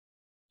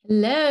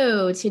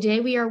Hello, today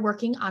we are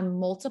working on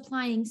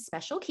multiplying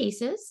special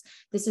cases.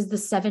 This is the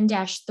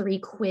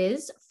 7-3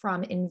 quiz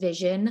from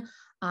enVision.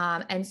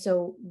 And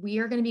so we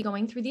are going to be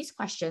going through these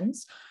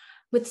questions.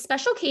 With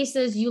special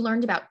cases, you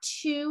learned about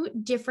two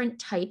different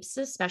types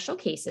of special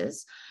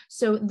cases.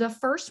 So the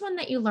first one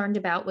that you learned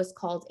about was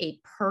called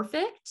a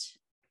perfect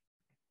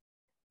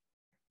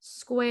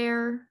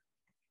square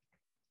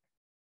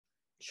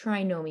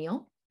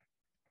trinomial.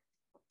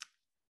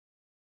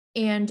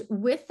 And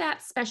with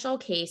that special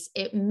case,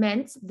 it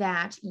meant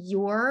that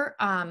your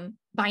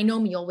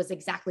binomial was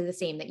exactly the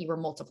same that you were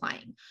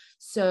multiplying.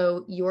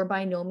 So your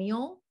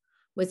binomial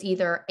was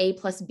either a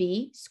plus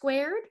b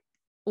squared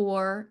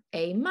or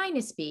a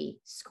minus b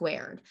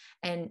squared.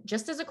 And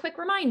just as a quick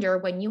reminder,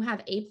 when you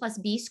have a plus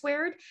b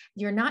squared,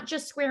 you're not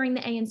just squaring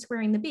the a and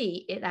squaring the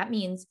b. That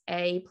means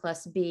a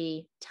plus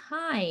b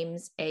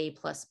times a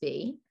plus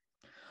b.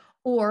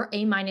 Or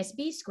a minus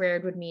b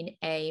squared would mean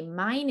a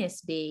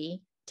minus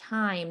b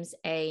times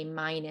a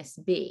minus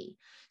b.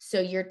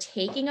 So you're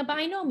taking a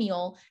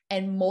binomial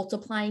and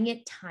multiplying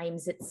it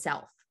times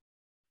itself.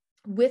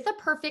 With a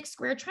perfect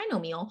square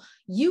trinomial,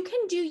 you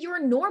can do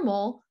your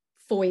normal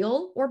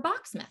FOIL or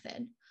box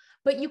method,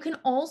 but you can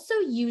also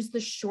use the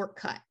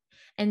shortcut.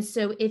 And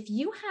so if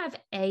you have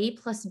a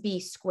plus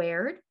b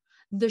squared,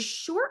 the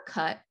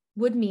shortcut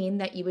would mean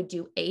that you would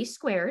do a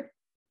squared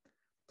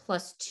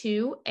plus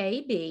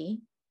 2ab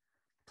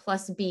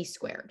plus b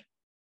squared.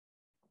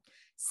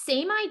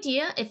 Same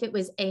idea if it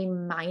was a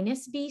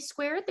minus b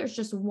squared, there's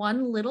just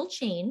one little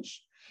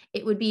change.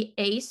 It would be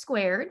a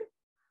squared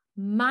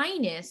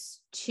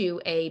minus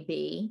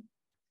 2ab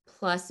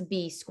plus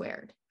b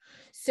squared.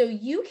 So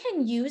you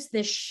can use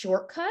this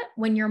shortcut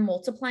when you're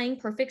multiplying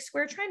perfect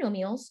square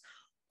trinomials,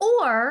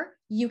 or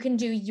you can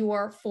do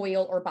your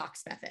FOIL or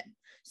box method.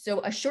 So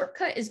a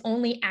shortcut is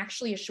only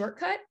actually a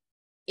shortcut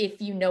if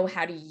you know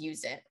how to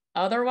use it.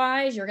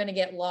 Otherwise, you're going to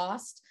get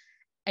lost.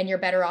 And you're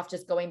better off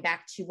just going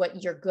back to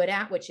what you're good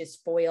at, which is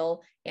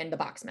FOIL and the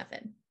box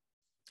method.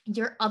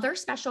 Your other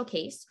special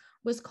case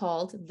was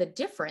called the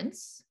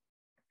difference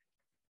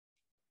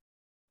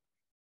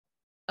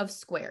of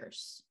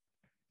squares.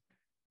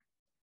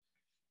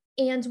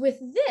 And with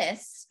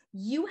this,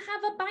 you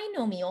have a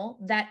binomial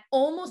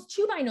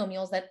two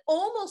binomials that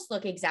almost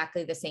look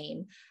exactly the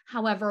same.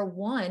 However,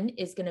 one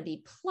is going to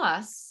be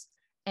plus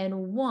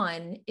and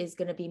one is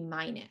going to be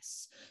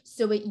minus.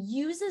 So it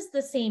uses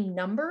the same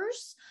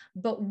numbers,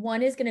 but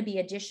one is going to be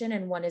addition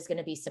and one is going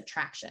to be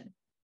subtraction.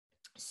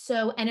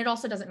 So, and it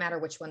also doesn't matter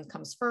which one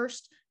comes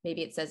first.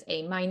 Maybe it says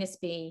a minus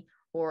b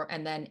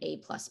and then a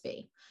plus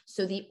b.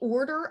 So the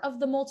order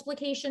of the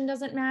multiplication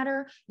doesn't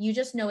matter. You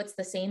just know it's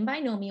the same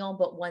binomial,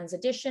 but one's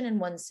addition and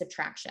one's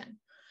subtraction.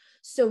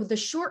 So the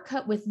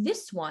shortcut with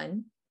this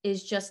one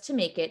is just to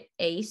make it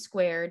a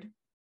squared.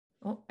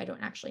 Oh, I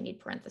don't actually need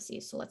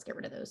parentheses, so let's get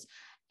rid of those.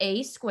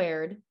 A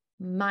squared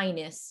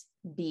minus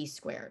b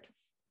squared.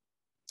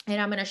 And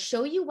I'm going to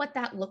show you what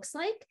that looks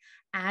like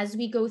as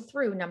we go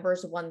through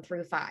numbers 1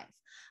 through 5.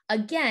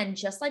 Again,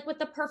 just like with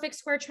the perfect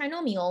square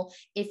trinomial,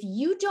 if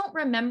you don't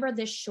remember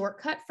this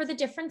shortcut for the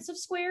difference of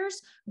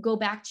squares, go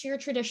back to your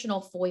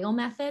traditional FOIL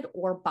method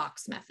or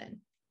box method.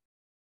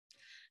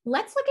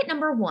 Let's look at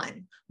number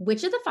 1.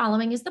 Which of the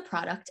following is the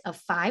product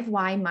of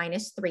 5y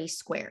minus 3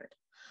 squared?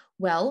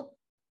 Well,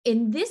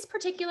 in this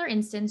particular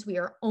instance, we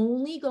are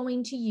only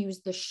going to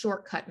use the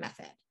shortcut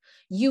method.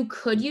 You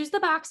could use the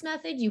box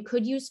method, you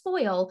could use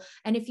FOIL,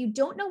 and if you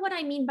don't know what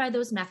I mean by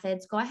those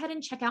methods, go ahead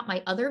and check out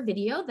my other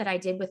video that I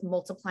did with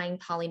multiplying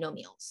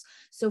polynomials.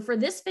 So for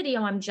this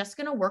video, I'm just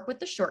going to work with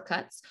the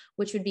shortcuts,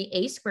 which would be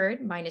a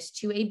squared minus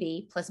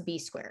 2ab plus b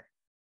squared.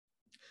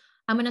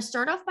 I'm going to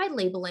start off by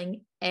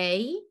labeling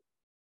a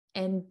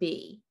and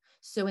b.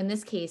 So in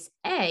this case,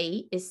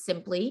 a is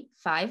simply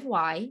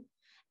 5y,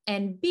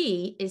 and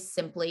b is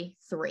simply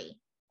 3.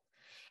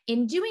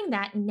 In doing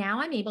that,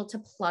 now I'm able to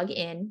plug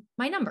in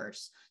my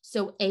numbers.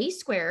 So a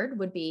squared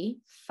would be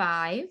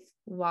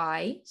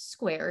 5y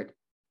squared.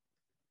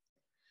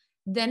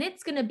 Then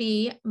it's going to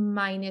be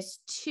minus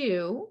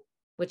 2,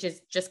 which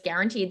is just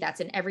guaranteed.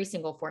 That's in every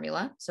single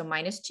formula. So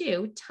minus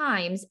 2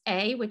 times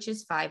a, which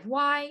is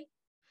 5y,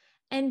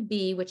 and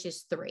b, which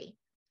is 3.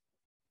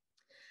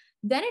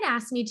 Then it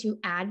asked me to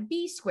add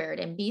b squared,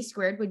 and b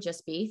squared would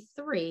just be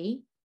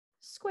 3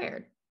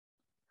 squared.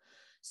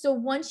 So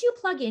once you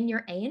plug in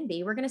your a and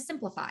b, we're going to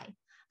simplify.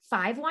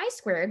 5y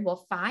squared,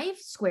 well, 5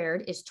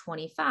 squared is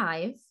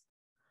 25.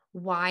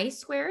 Y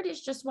squared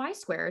is just y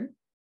squared.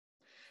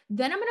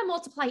 Then I'm going to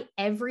multiply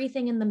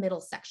everything in the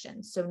middle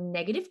section. So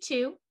negative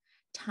 2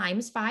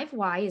 times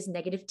 5y is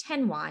negative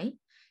 10y.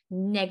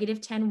 Negative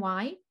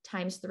 10y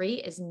times 3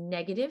 is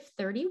negative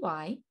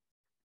 30y.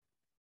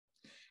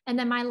 And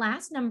then my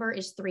last number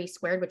is 3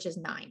 squared, which is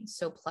 9,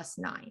 so plus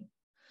 9.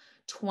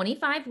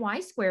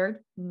 25y squared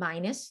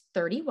minus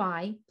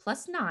 30y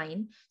plus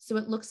 9. So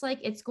it looks like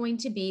it's going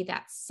to be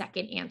that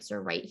second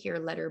answer right here,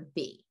 letter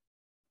B.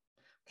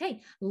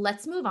 Okay,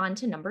 let's move on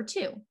to number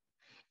 2.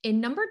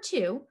 In number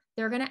 2,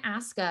 they're going to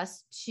ask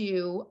us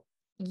to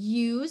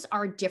use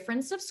our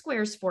difference of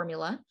squares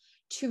formula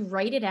to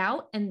write it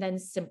out and then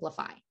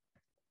simplify.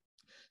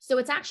 So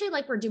it's actually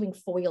like we're doing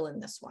FOIL in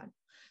this one.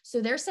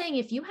 So they're saying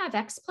if you have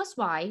x plus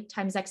y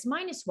times x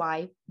minus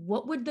y,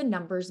 what would the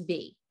numbers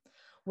be?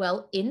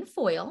 Well, in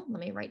FOIL, let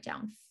me write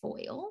down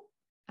FOIL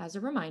as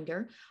a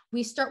reminder.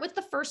 We start with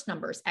the first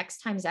numbers, x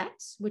times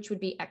x, which would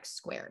be x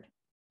squared.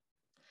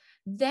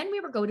 Then we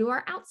would go to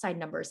our outside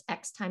numbers,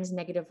 x times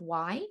negative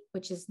y,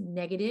 which is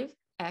negative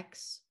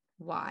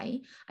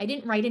xy. I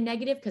didn't write a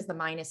negative because the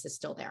minus is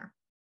still there.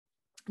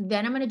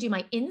 Then I'm going to do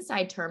my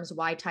inside terms,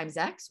 y times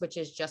x, which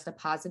is just a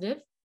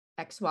positive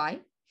xy.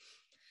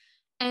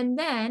 And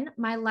then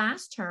my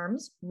last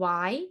terms,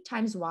 y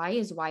times y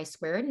is y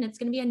squared, and it's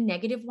going to be a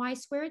negative y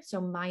squared, so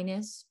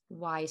minus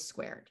y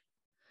squared.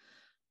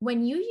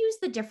 When you use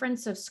the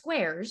difference of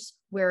squares,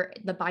 where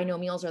the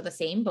binomials are the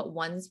same, but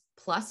one's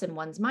plus and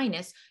one's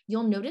minus,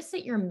 you'll notice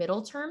that your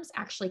middle terms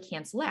actually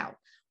cancel out.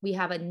 We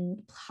have a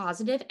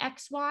positive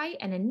xy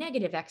and a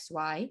negative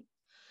xy.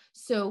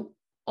 So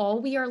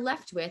all we are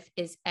left with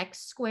is x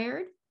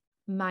squared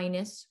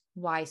minus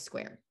y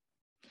squared.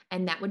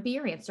 And that would be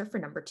your answer for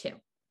number 2.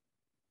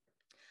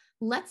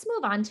 Let's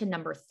move on to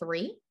number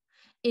 3.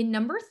 In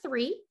number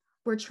 3,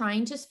 we're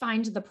trying to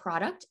find the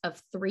product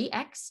of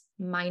 3x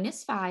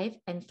minus 5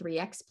 and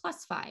 3x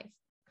plus 5.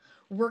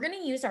 We're going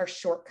to use our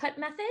shortcut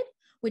method,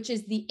 which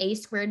is the a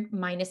squared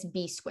minus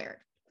b squared.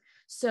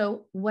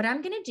 So what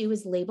I'm going to do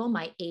is label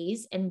my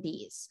a's and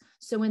b's.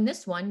 So in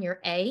this one, your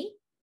a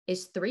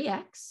is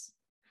 3x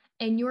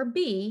and your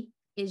b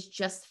is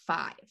just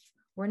 5.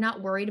 We're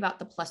not worried about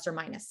the plus or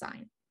minus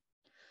sign.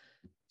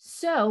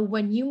 So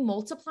when you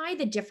multiply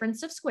the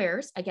difference of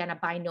squares, again, a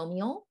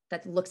binomial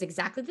that looks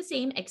exactly the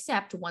same,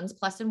 except one's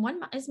plus and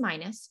one is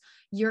minus,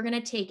 you're going to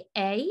take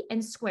a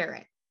and square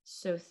it.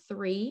 So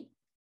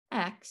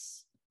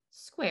 3x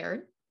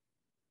squared.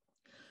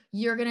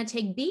 You're going to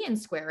take b and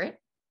square it.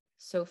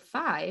 So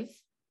 5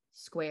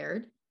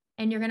 squared.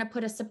 And you're going to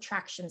put a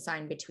subtraction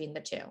sign between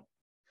the two.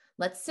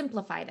 Let's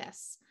simplify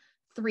this.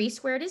 3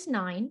 squared is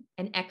 9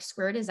 and x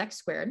squared is x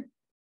squared.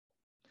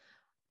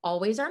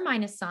 Always our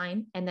minus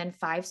sign, and then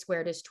 5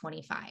 squared is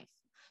 25.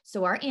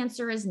 So our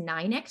answer is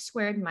 9x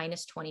squared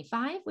minus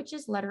 25, which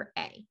is letter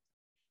A.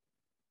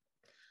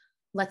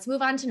 Let's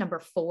move on to number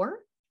 4.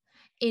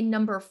 In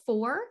number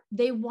 4,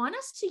 they want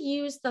us to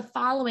use the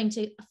following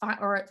to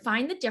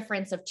find the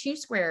difference of 2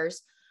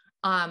 squares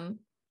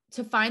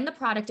to find the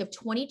product of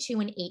 22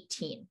 and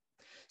 18.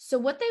 So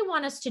what they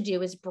want us to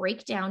do is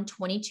break down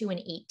 22 and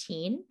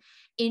 18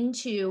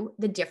 into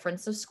the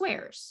difference of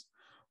squares.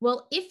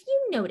 Well, if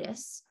you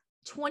notice,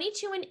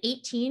 22 and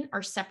 18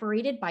 are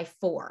separated by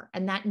 4,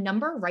 and that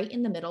number right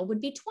in the middle would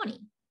be 20.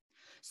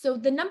 So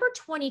the number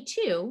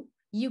 22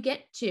 you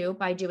get to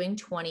by doing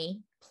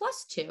 20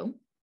 plus 2,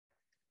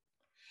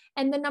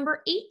 and the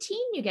number 18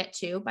 you get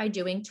to by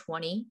doing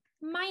 20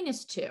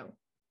 minus 2.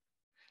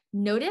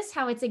 Notice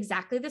how it's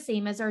exactly the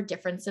same as our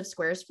difference of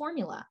squares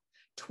formula.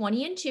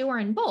 20 and 2 are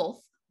in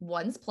both,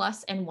 one's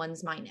plus and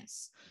one's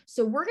minus.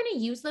 So we're going to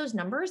use those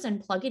numbers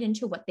and plug it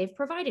into what they've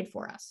provided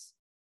for us.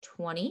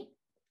 20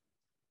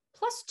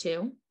 plus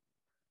 2,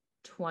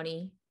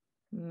 20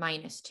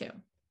 minus 2.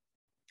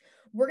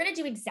 We're going to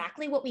do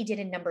exactly what we did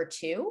in number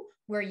 2,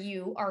 where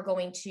you are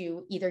going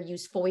to either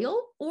use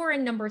FOIL, or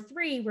in number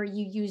 3, where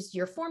you use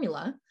your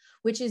formula,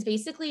 which is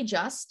basically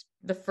just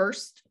the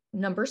first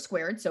number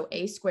squared, so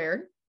a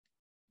squared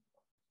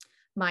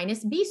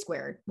minus b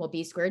squared. Well,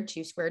 b squared,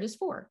 2 squared is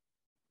 4.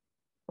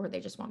 Or they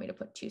just want me to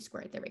put 2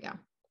 squared. There we go.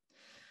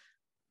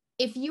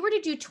 If you were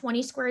to do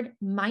 20 squared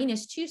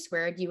minus 2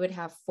 squared, you would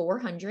have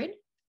 400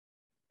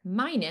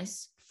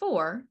 minus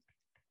 4,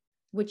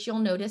 which you'll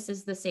notice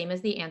is the same as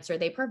the answer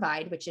they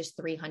provide, which is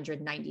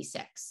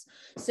 396.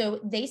 So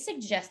they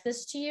suggest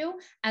this to you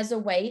as a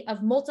way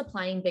of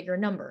multiplying bigger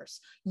numbers.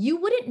 You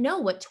wouldn't know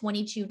what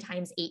 22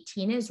 times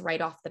 18 is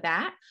right off the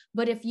bat,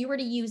 but if you were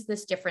to use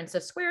this difference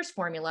of squares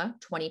formula,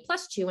 20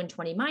 plus 2 and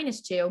 20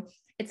 minus 2,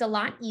 it's a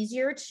lot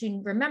easier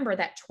to remember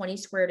that 20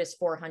 squared is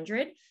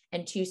 400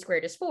 and 2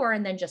 squared is 4,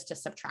 and then just to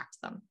subtract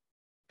them.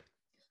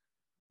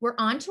 We're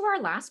on to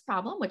our last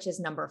problem, which is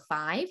number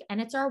 5,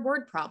 and it's our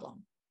word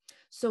problem.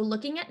 So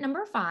looking at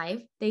number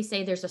 5, they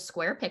say there's a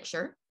square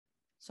picture.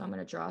 So I'm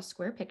going to draw a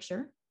square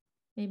picture.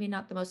 Maybe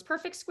not the most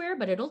perfect square,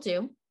 but it'll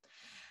do.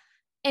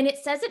 And it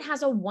says it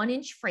has a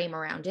 1-inch frame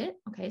around it.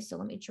 Okay, so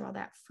let me draw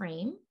that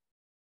frame.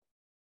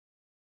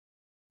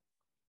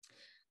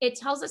 It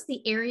tells us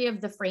the area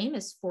of the frame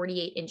is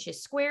 48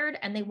 inches squared,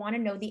 and they want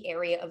to know the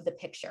area of the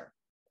picture.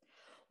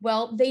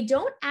 Well, they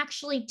don't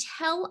actually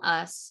tell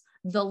us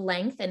the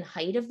length and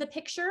height of the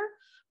picture,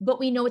 but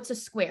we know it's a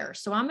square.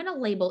 So I'm going to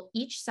label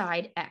each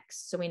side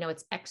X. So we know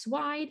it's X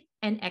wide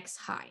and X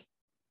high.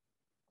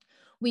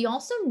 We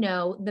also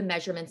know the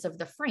measurements of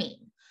the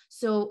frame.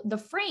 So the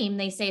frame,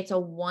 they say it's a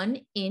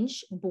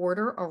 1-inch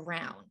border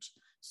around.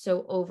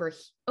 So over,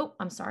 oh,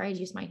 I'm sorry,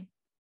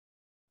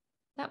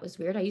 that was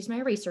weird. I used my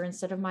eraser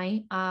instead of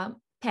my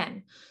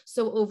pen.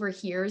 So over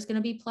here is going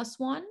to be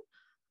 +1.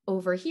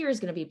 Over here is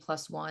going to be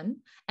 +1.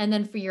 And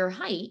then for your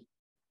height,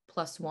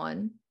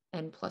 +1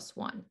 and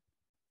 +1.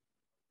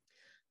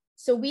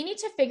 So we need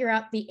to figure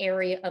out the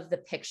area of the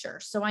picture.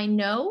 So I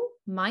know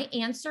my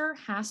answer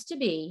has to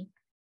be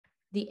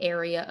the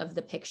area of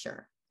the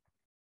picture.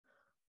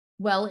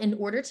 Well, in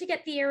order to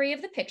get the area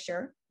of the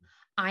picture,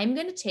 I'm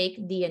going to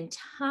take the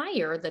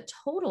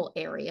total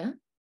area,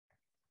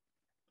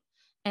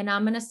 and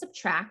I'm going to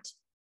subtract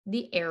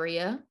the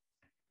area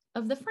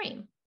of the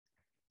frame.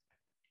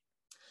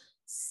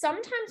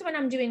 Sometimes when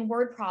I'm doing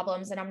word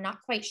problems and I'm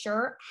not quite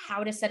sure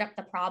how to set up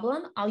the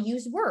problem, I'll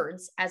use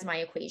words as my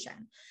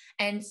equation.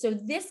 And so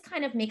this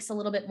kind of makes a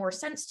little bit more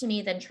sense to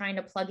me than trying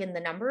to plug in the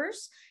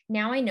numbers.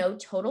 Now I know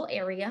total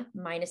area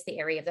minus the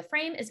area of the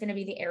frame is going to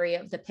be the area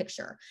of the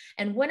picture.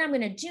 And what I'm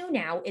going to do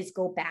now is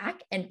go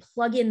back and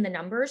plug in the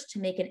numbers to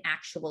make an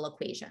actual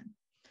equation.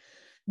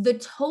 The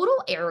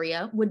total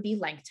area would be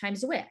length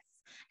times width.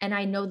 And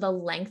I know the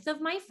length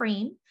of my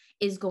frame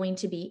is going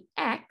to be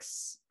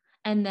X,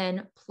 and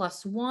then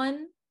plus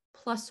 1,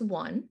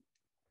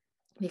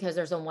 because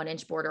there's a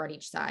 1-inch border on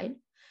each side.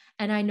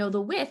 And I know the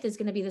width is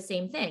going to be the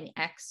same thing,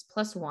 X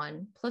plus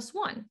 1.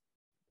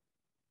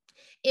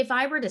 If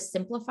I were to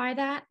simplify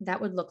that, that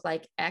would look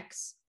like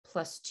X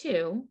plus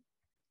 2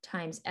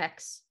 times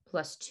X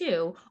plus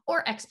 2,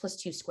 or X plus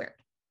 2 squared.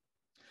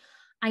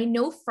 I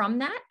know from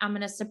that, I'm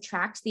going to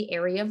subtract the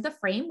area of the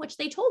frame, which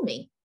they told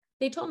me.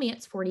 They told me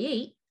it's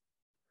 48.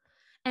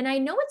 And I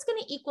know it's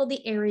going to equal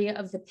the area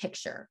of the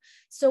picture.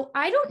 So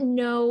I don't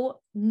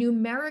know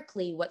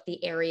numerically what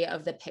the area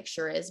of the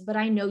picture is, but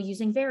I know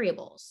using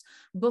variables.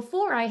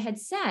 Before I had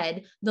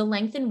said the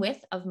length and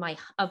width of my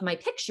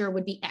picture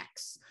would be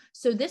X.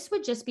 So this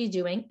would just be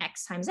doing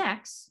X times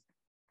X,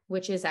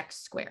 which is X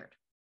squared.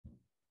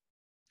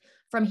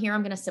 From here,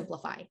 I'm going to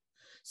simplify.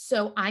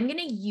 So I'm going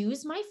to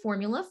use my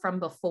formula from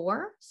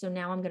before. So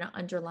now I'm going to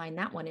underline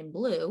that one in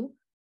blue,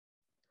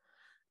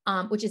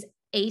 which is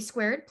a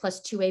squared plus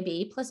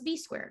 2ab plus b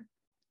squared.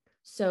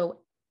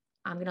 So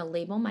I'm going to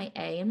label my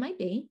a and my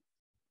b.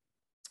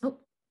 Oh,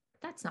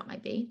 that's not my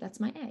b, that's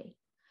my a.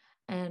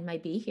 And my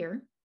b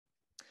here.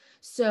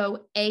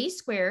 So a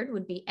squared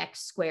would be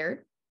x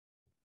squared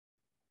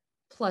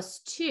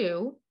plus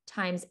 2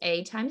 times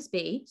a times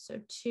b. So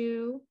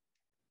 2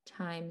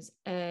 times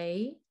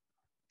a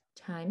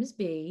times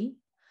b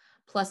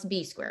plus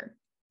b squared.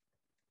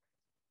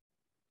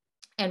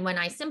 And when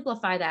I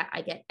simplify that,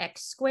 I get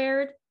x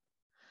squared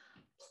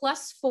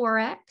plus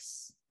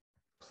 4x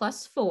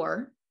plus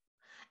 4.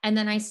 And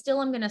then I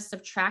still am going to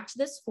subtract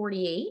this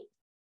 48,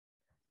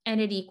 and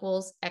it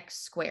equals x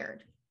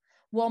squared.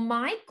 Well,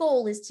 my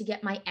goal is to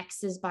get my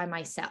x's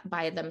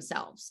by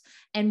themselves.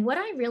 And what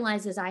I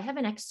realize is I have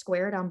an x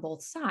squared on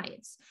both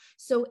sides.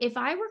 So if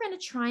I were going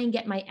to try and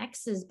get my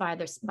x's by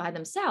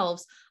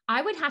themselves,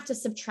 I would have to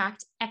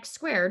subtract x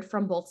squared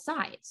from both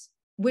sides,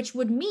 which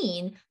would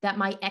mean that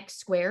my x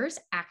squares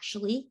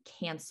actually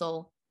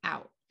cancel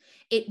out.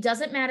 It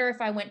doesn't matter if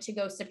I went to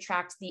go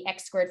subtract the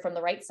x squared from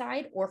the right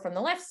side or from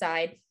the left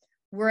side.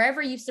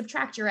 Wherever you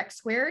subtract your x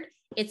squared,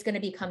 it's going to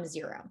become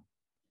 0.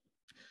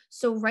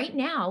 So right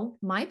now,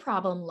 my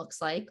problem looks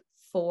like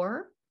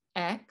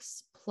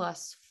 4x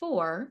plus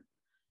 4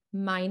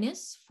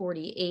 minus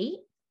 48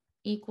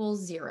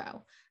 equals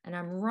 0. And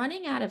I'm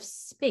running out of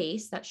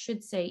space. That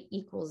should say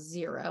equals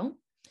 0.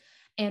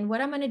 And what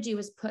I'm going to do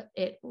is put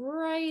it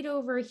right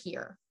over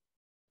here.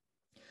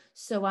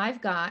 So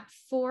I've got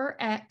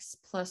 4x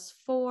plus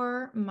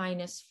 4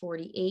 minus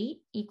 48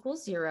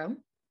 equals 0.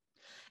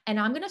 And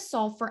I'm going to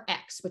solve for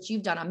x, which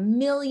you've done a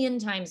million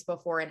times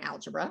before in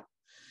algebra.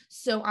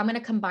 So I'm going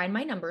to combine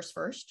my numbers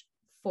first.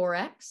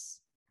 4x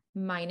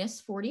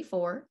minus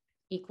 44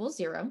 equals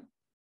 0.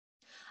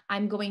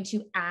 I'm going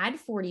to add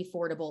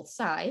 44 to both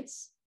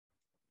sides,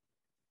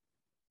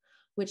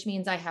 which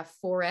means I have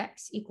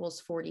 4x equals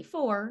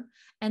 44.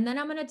 And then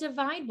I'm going to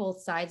divide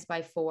both sides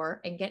by 4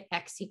 and get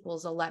x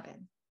equals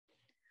 11.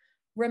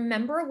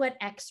 Remember what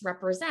x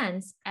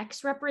represents.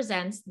 X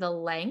represents the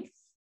length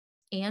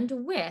and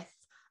width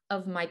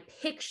of my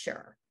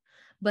picture,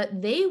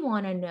 but they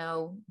want to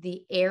know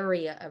the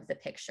area of the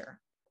picture.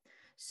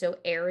 So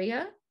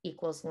area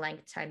equals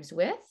length times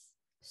width.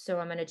 So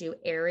I'm going to do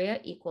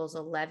area equals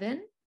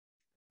 11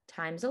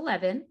 times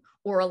 11,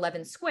 or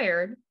 11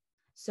 squared.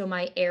 So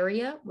my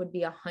area would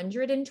be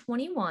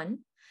 121.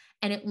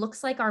 And it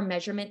looks like our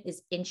measurement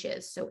is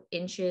inches. So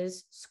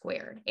inches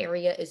squared.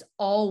 Area is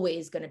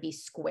always going to be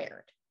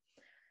squared.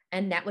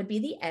 And that would be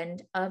the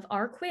end of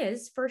our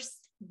quiz.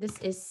 First, this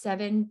is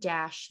 7-3.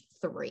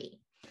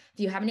 If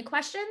you have any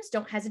questions,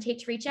 don't hesitate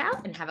to reach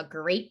out, and have a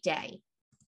great day.